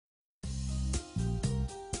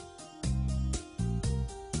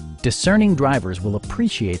discerning drivers will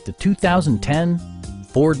appreciate the 2010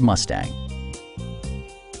 Ford Mustang.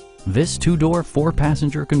 This two-door,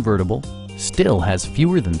 four-passenger convertible still has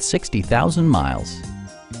fewer than 60,000 miles.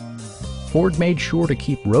 Ford made sure to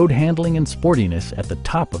keep road handling and sportiness at the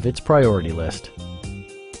top of its priority list.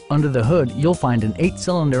 Under the hood, you'll find an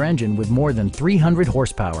 8-cylinder engine with more than 300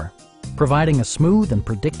 horsepower, providing a smooth and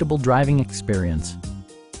predictable driving experience.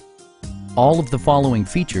 All of the following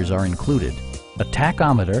features are included: a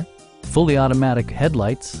tachometer, fully automatic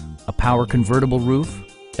headlights, a power convertible roof,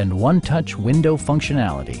 and one-touch window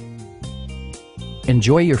functionality.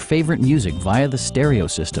 Enjoy your favorite music via the stereo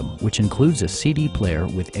system, which includes a CD player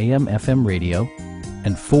with AM/FM radio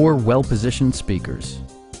and 4 well-positioned speakers.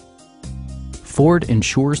 Ford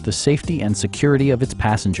ensures the safety and security of its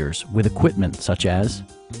passengers with equipment such as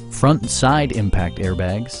front and side impact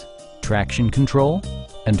airbags, traction control,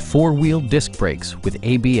 and 4-wheel disc brakes with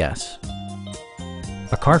ABS.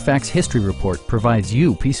 A Carfax history report provides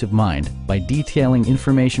you peace of mind by detailing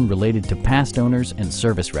information related to past owners and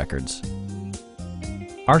service records.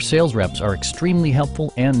 Our sales reps are extremely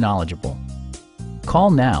helpful and knowledgeable.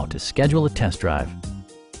 Call now to schedule a test drive.